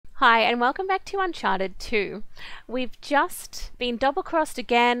Hi and welcome back to Uncharted 2. We've just been double-crossed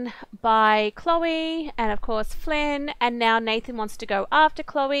again by Chloe and of course Flynn, and now Nathan wants to go after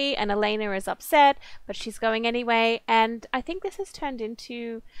Chloe and Elena is upset, but she's going anyway, and I think this has turned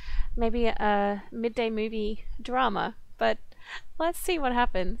into maybe a midday movie drama, but let's see what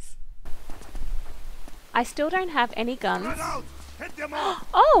happens. I still don't have any guns.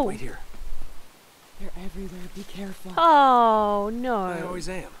 Oh! Wait here. They're everywhere, be careful. Oh no. I always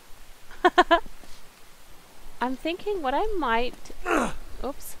am. I'm thinking what I might...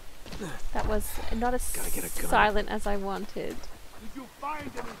 Oops. That was not as silent as I wanted.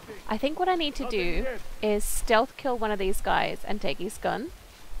 I think what I need to do is stealth kill one of these guys and take his gun.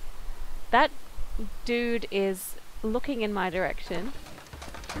 That dude is looking in my direction.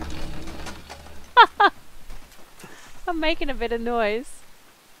 I'm making a bit of noise.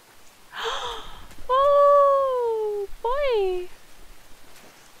 Oh boy!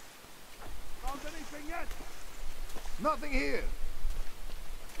 Anything yet? Nothing here.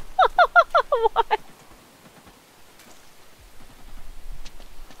 What?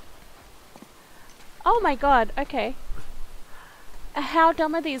 Oh my god, okay. How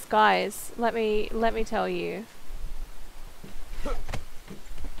dumb are these guys? Let me tell you.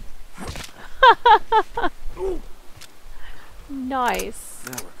 Nice.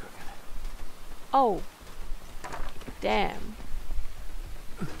 Now we're cooking. Oh. Damn.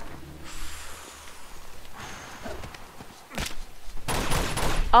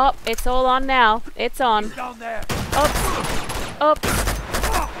 Oh, it's all on now. It's on. Down there. Oops. Oops.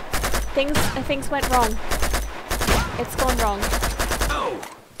 Things went wrong. It's gone wrong.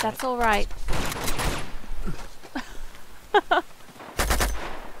 That's all right.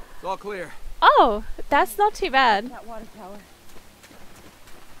 It's all clear. Oh, that's not too bad. That water tower.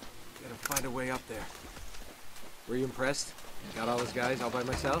 Gotta find a way up there. Were you impressed? Got all those guys all by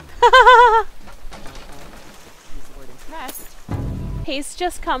myself? Use the word impressed. He's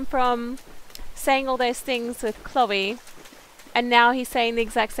just come from saying all those things with Chloe, and now he's saying the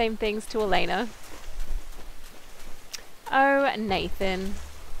exact same things to Elena. Oh, Nathan.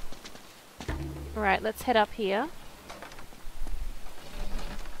 Alright, let's head up here.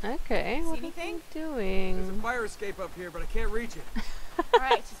 Okay, what are you anything? doing? There's a fire escape up here, but I can't reach it.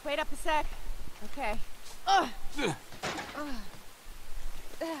 Alright, just wait up a sec. Okay.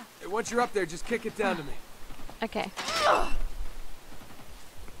 Hey, once you're up there, just kick it down to me. Okay.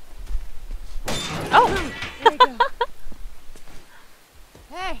 Oh! There you go.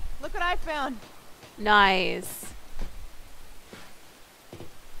 Hey, look what I found. Nice.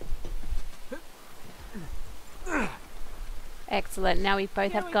 Excellent. Now we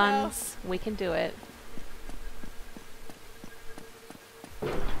both Here have we guns. We can do it.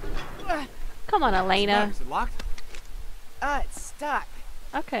 Come on, Elena. Is it locked? It's stuck.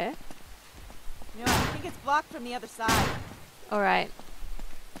 Okay. No, I think it's blocked from the other side. Alright.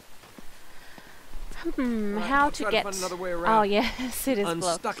 Alright, How I'll to try get... find another way Oh, around. yes, it is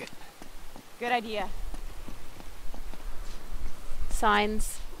blocked. Unstuck it. Good idea.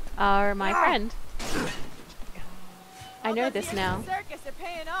 Signs are my friend. I All know those this years now. in the circus are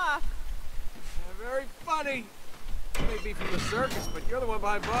paying off. Very funny. You may be from the circus, but you're the one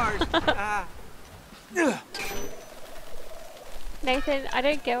behind bars. Nathan, I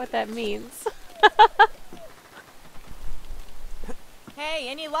don't get what that means. Hey,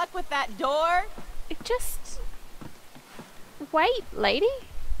 any luck with that door? Just... Wait, lady?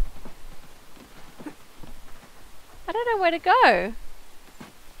 I don't know where to go.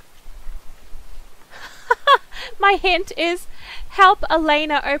 My hint is help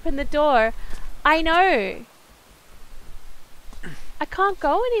Elena open the door. I know. I can't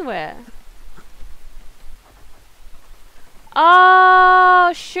go anywhere.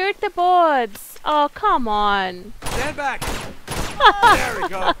 Oh, shoot the boards. Oh, come on. Stand back. There we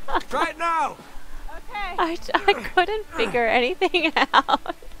go. Try it now. Okay. I couldn't figure anything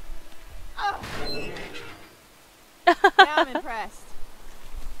out. Now I'm impressed.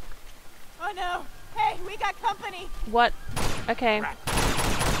 Oh no. Hey, we got company. What? Okay.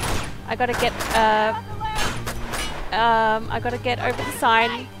 I gotta get, On the left. I gotta get over the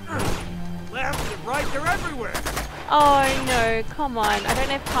sign. Left and right, they're everywhere. Oh no, come on. I don't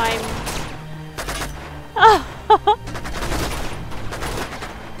have time. Oh.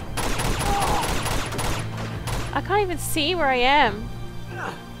 I can't even see where I am.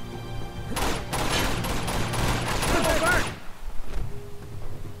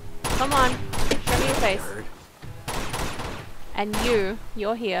 Come on. Show me your face. And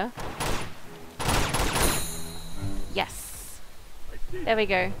you're here. Yes. There we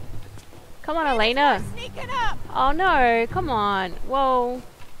go. Come on, Elena. Sneaking up. Oh no, come on. Whoa.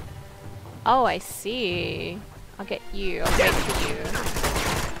 Oh, I see. I'll get you. I'll wait for you.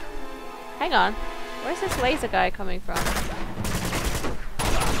 Hang on. Where's this laser guy coming from?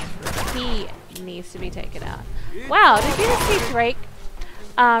 He needs to be taken out. Wow, did you just see Drake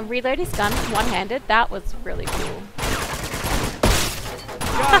reload his gun one-handed? That was really cool.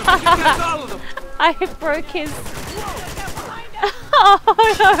 All of them. I broke his... Oh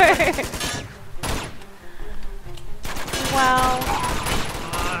no! Wow.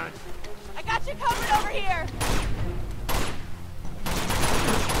 I got you covered over here.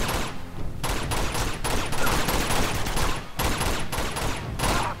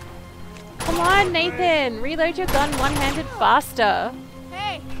 Come on, Nathan! Reload your gun one-handed faster.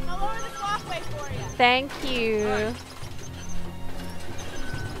 Hey, I'll lower this walkway for you. Thank you.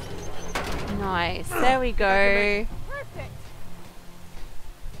 Nice. There we go. Perfect.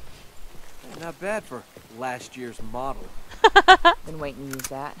 Not bad for last year's model. Been waiting to use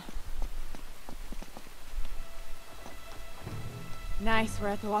that. Nice, we're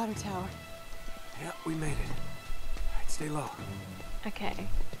at the water tower. Yeah, we made it. Alright, stay low. Okay.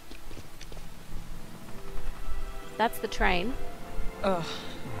 That's the train. Ugh.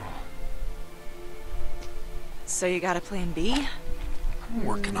 So you got a plan B? I'm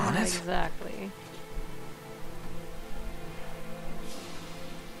working on it. Exactly.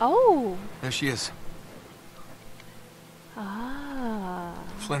 Oh! There she is. Ah.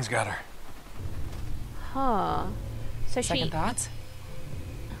 Flynn's got her. Huh. So Second thoughts?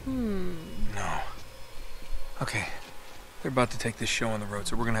 Hmm. No. Okay. They're about to take this show on the road,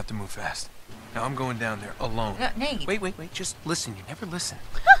 so we're gonna have to move fast. Now I'm going down there alone. Nate. Wait. Just listen. You never listen.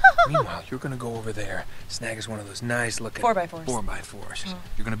 Meanwhile, you're gonna go over there, snag us one of those nice-looking 4x4s. 4x4s.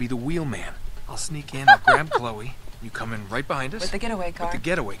 You're gonna be the wheelman. I'll sneak in. I'll grab Chloe. You come in right behind us. With the getaway car. With the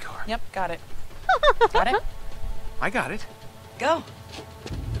getaway car. Yep, got it. Got it? I got it. Go.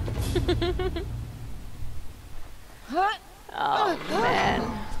 Oh man.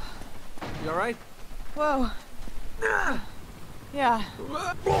 You alright? Whoa. Yeah.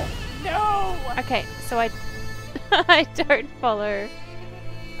 No! Okay, so I I don't follow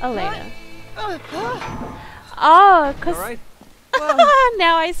Elena. Oh, cause Alright?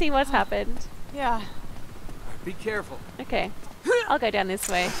 now I see what's happened. Yeah. Alright, be careful. Okay, I'll go down this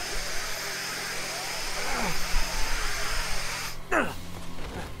way.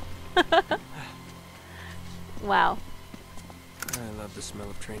 Wow. I love the smell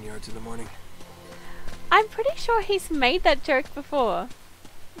of train yards in the morning. I'm pretty sure he's made that joke before,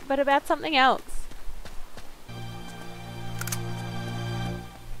 but about something else.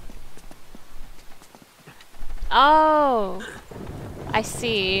 Oh, I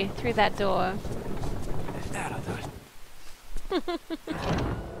see. Through that door. That'll do it.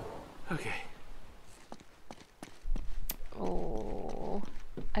 Okay. Oh,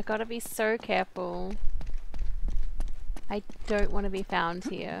 I gotta be so careful. I don't want to be found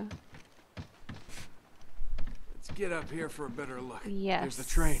here. Let's get up here for a better look. Yes. There's the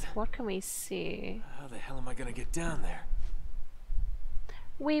train. What can we see? How the hell am I gonna get down there?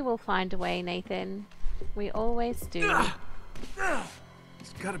 We will find a way, Nathan. We always do. There's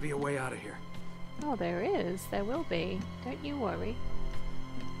gotta be a way out of here. Oh, there is. There will be. Don't you worry.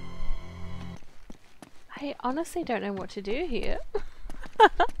 I honestly don't know what to do here.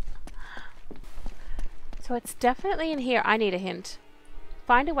 So it's definitely in here. I need a hint.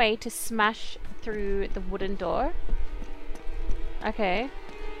 Find a way to smash through the wooden door. Okay.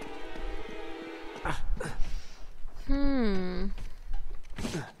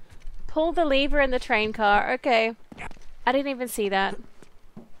 Pull the lever in the train car. Okay. I didn't even see that.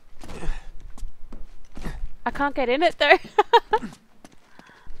 I can't get in it though.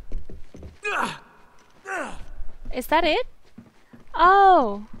 Is that it?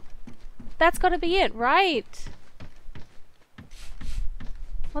 Oh. That's gotta be it, right?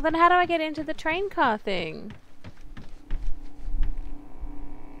 Well then how do I get into the train car thing?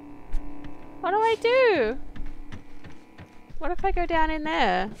 What do I do? What if I go down in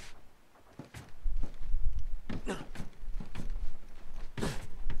there?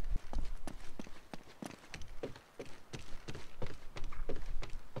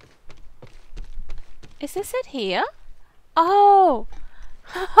 Is this it here? Oh!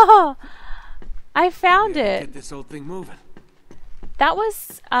 I found it! Get this old thing moving. That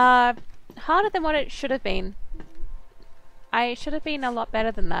was harder than what it should have been. I should have been a lot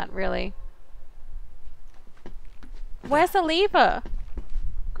better than that, really. Where's the lever?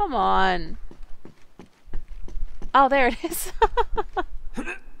 Come on. Oh, there it is.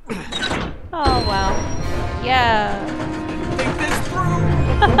 Oh, wow. Yeah. Think this through!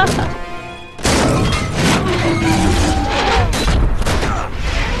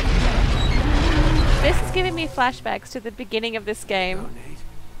 me flashbacks to the beginning of this Oh, game. Nate.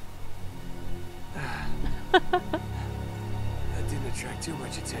 That didn't attract too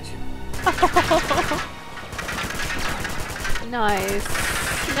much attention. Nice.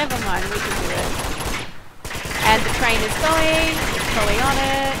 Never mind, we can do it. And the train is going. It's fully on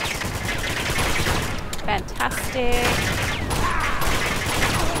it. Fantastic.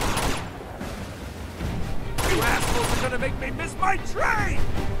 You assholes are gonna make me miss my train!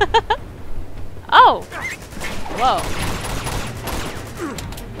 Oh! Whoa.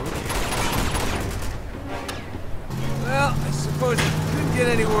 Well, I suppose it couldn't get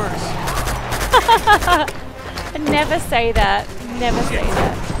any worse. Never say that. Never say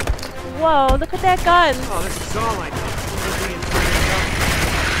that. Whoa, look at their guns. Oh, this is all I know.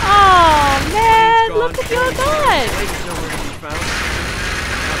 Oh, man, look at your gun. Lady's nowhere to be found.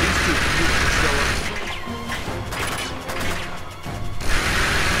 Now these two can show up.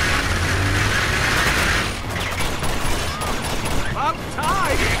 About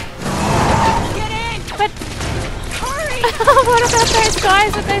time! Get in! But Hurry! what about those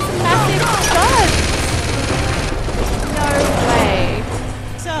guys with those massive guns? No way.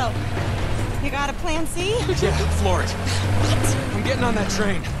 So, you got a plan C? Yeah, floor it. I'm getting on that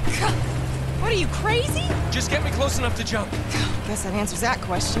train. What are you, crazy? Just get me close enough to jump. Guess that answers that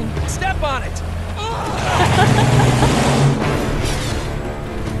question. Step on it!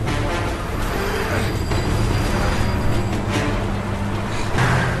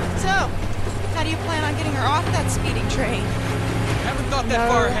 So, how do you plan on getting her off that speeding train? Haven't thought that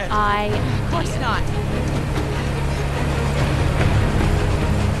far ahead. Of course not.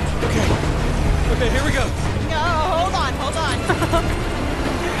 Okay, here we go. No, hold on.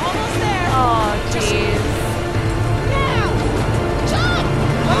 Almost there. Oh, jeez. Now! Jump!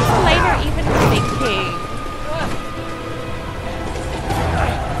 What is Elena even thinking?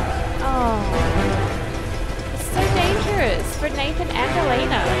 Oh. It's so dangerous for Nathan and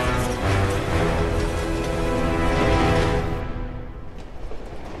Elena.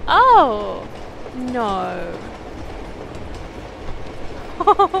 Oh! No.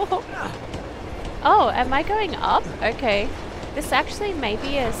 Oh, am I going up? Okay. This actually may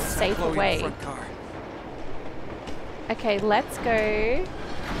be a safer Chloe in the way. front car. Okay, let's go.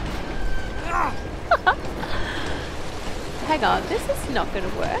 Hang on, this is not going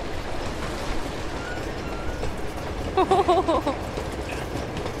to work.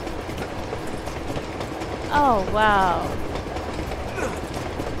 Oh, wow.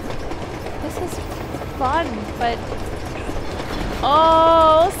 This is fun, but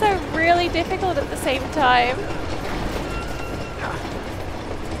oh, also really difficult at the same time.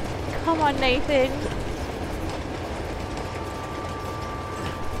 Come on, Nathan.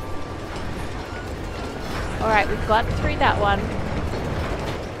 Alright, we've got through that one.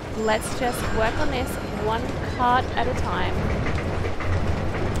 Let's just work on this one cart at a time.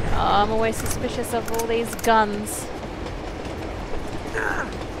 Oh, I'm always suspicious of all these guns.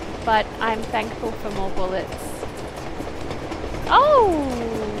 But I'm thankful for more bullets. Oh!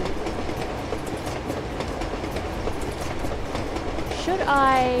 Should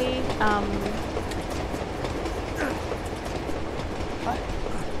I,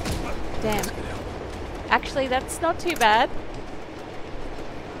 damn. Actually, that's not too bad.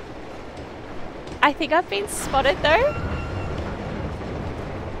 I think I've been spotted though.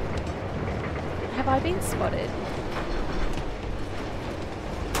 Have I been spotted?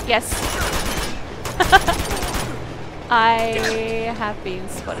 Yes. I have been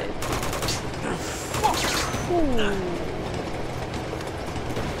spotted. Ooh.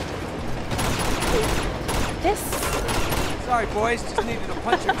 This. Sorry, boys. Just needed to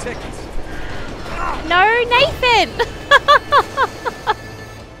punch your tickets. No, Nathan!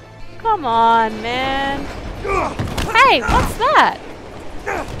 Come on, man. Hey, what's that?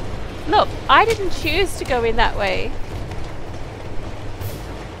 Look, I didn't choose to go in that way.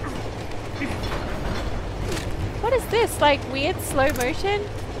 What is this? Like weird slow motion?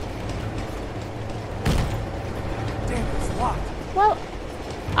 Damn, it's locked. Well,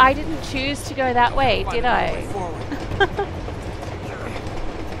 I didn't choose to go that way, did I?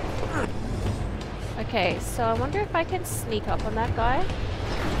 Okay, so I wonder if I can sneak up on that guy.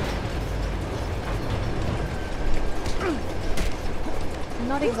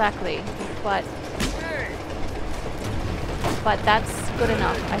 Not exactly, but that's good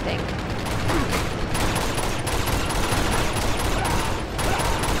enough, I think.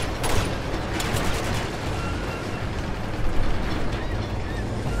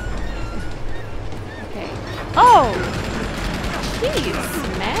 Okay. Oh!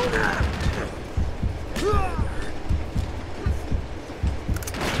 Jeez, man!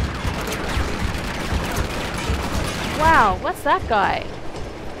 Wow, what's that guy?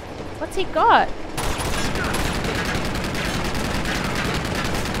 What's he got?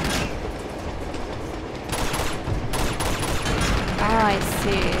 Oh, I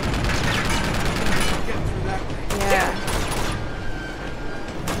see. Getting through that way. Yeah.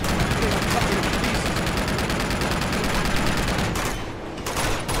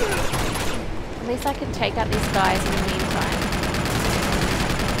 At least I can take out these guys in the meantime.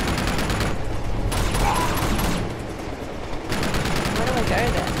 Where do I go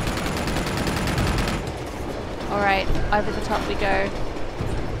then? Alright, over the top we go.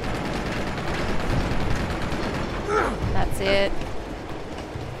 That's it.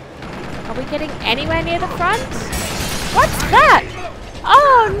 Are we getting anywhere near the front? What's that?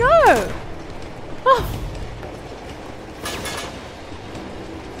 Oh no! Oh.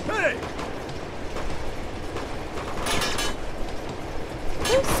 Hey!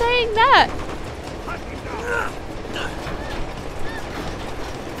 Who's saying that?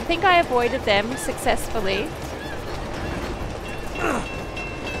 I think I avoided them successfully.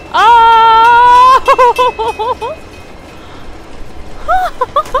 Oh!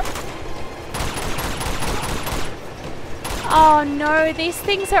 Oh no, these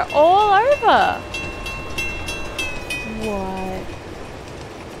things are all over. What?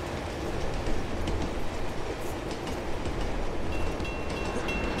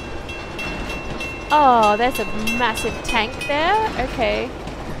 Oh, there's a massive tank there. Okay.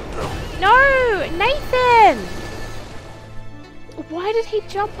 No, Nathan! Why did he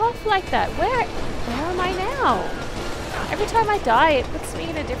jump off like that? Where am I now? Every time I die, it puts me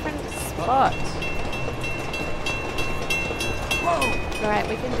in a different spot. Alright,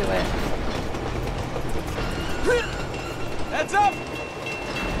 we can do it. Heads up!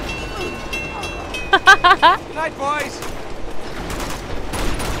 Night, boys!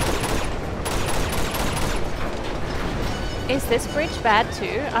 Is this bridge bad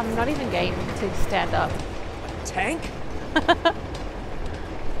too? I'm not even game to stand up. Tank?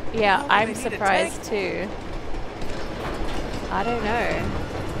 Yeah, Why I'm would they need a surprised too. I don't know.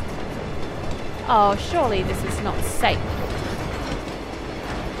 Oh, surely this is not safe.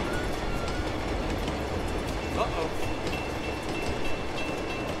 Uh-oh.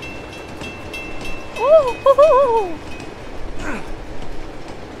 Ooh!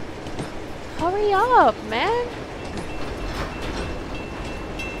 Hurry up, man!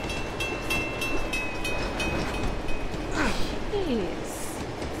 Jeez.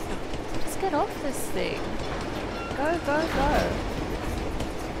 Just get off this thing. Go, go, go.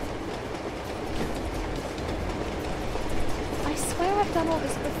 I swear I've done all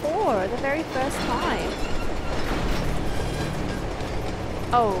this before, the very first time.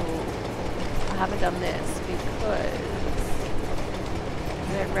 Oh, I haven't done this because I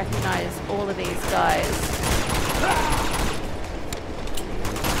don't recognize all of these guys.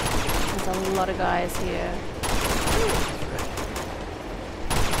 There's a lot of guys here.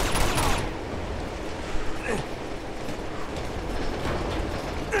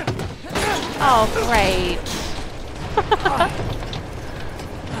 Oh, great.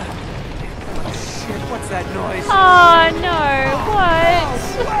 Shit, what's that noise? Oh, no. What?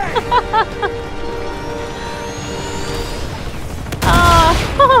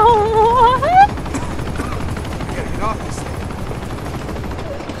 Oh, what? I gotta get off this thing.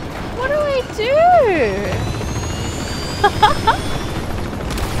 What do I do?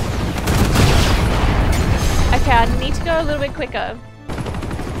 Okay, I need to go a little bit quicker.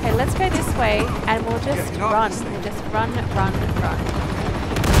 Okay, let's go this way and we'll just run. We'll just run, run, run.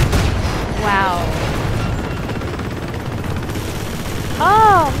 Wow.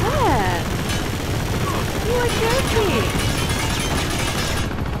 Oh, man. You are joking.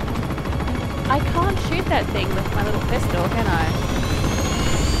 I can't shoot that thing with my little pistol, can I?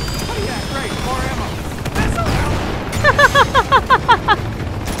 Oh yeah, great, more ammo.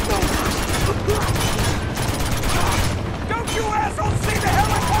 Don't you assholes see the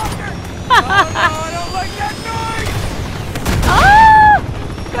helicopter? Oh no, I don't like that noise! Oh!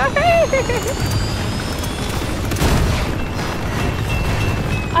 Great!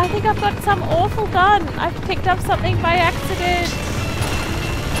 I think I've got some awful gun. I've picked up something by accident.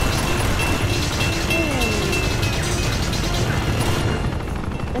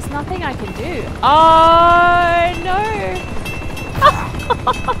 There's nothing I can do. Oh no!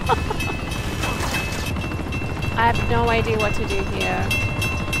 I have no idea what to do here.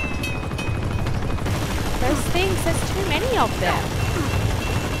 Those things, there's too many of them.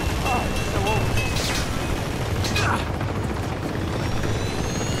 Oh, it's so old.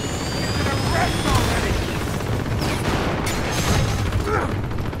 Get to the wreck already!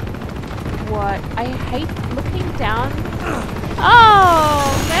 what? I hate looking down.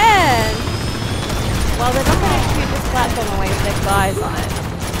 Oh, man! Well, they're not going to shoot this platform away if there's guys on it.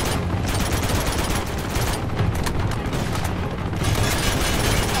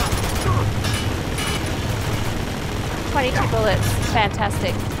 "22 bullets.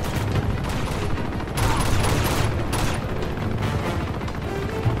 Fantastic."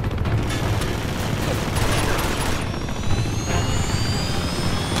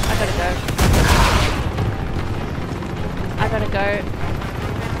 I gotta go. I gotta go.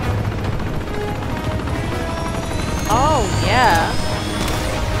 Oh, yeah.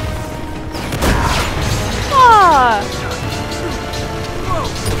 Oh!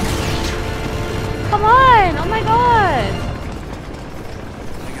 Come on! Oh my god!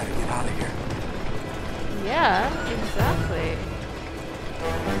 I gotta get out of here. Yeah, exactly.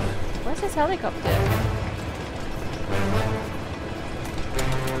 Where's his helicopter?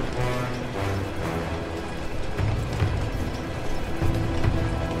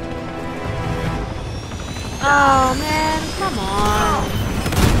 Oh man, come on.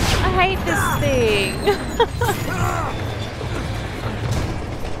 I hate this thing.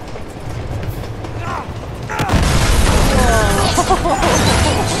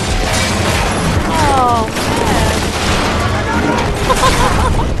 Oh man.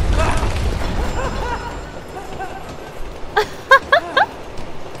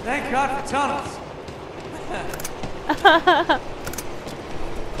 Thank God for tunnels.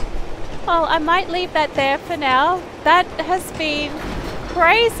 Well, I might leave that there for now. That has been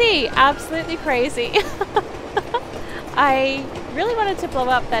crazy. Absolutely crazy. I really wanted to blow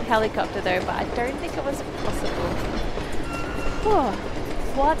up that helicopter though, but I don't think it was possible. Whew.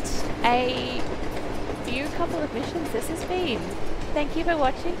 What a few couple of missions this has been. Thank you for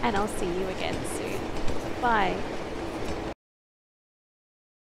watching, and I'll see you again soon. Bye.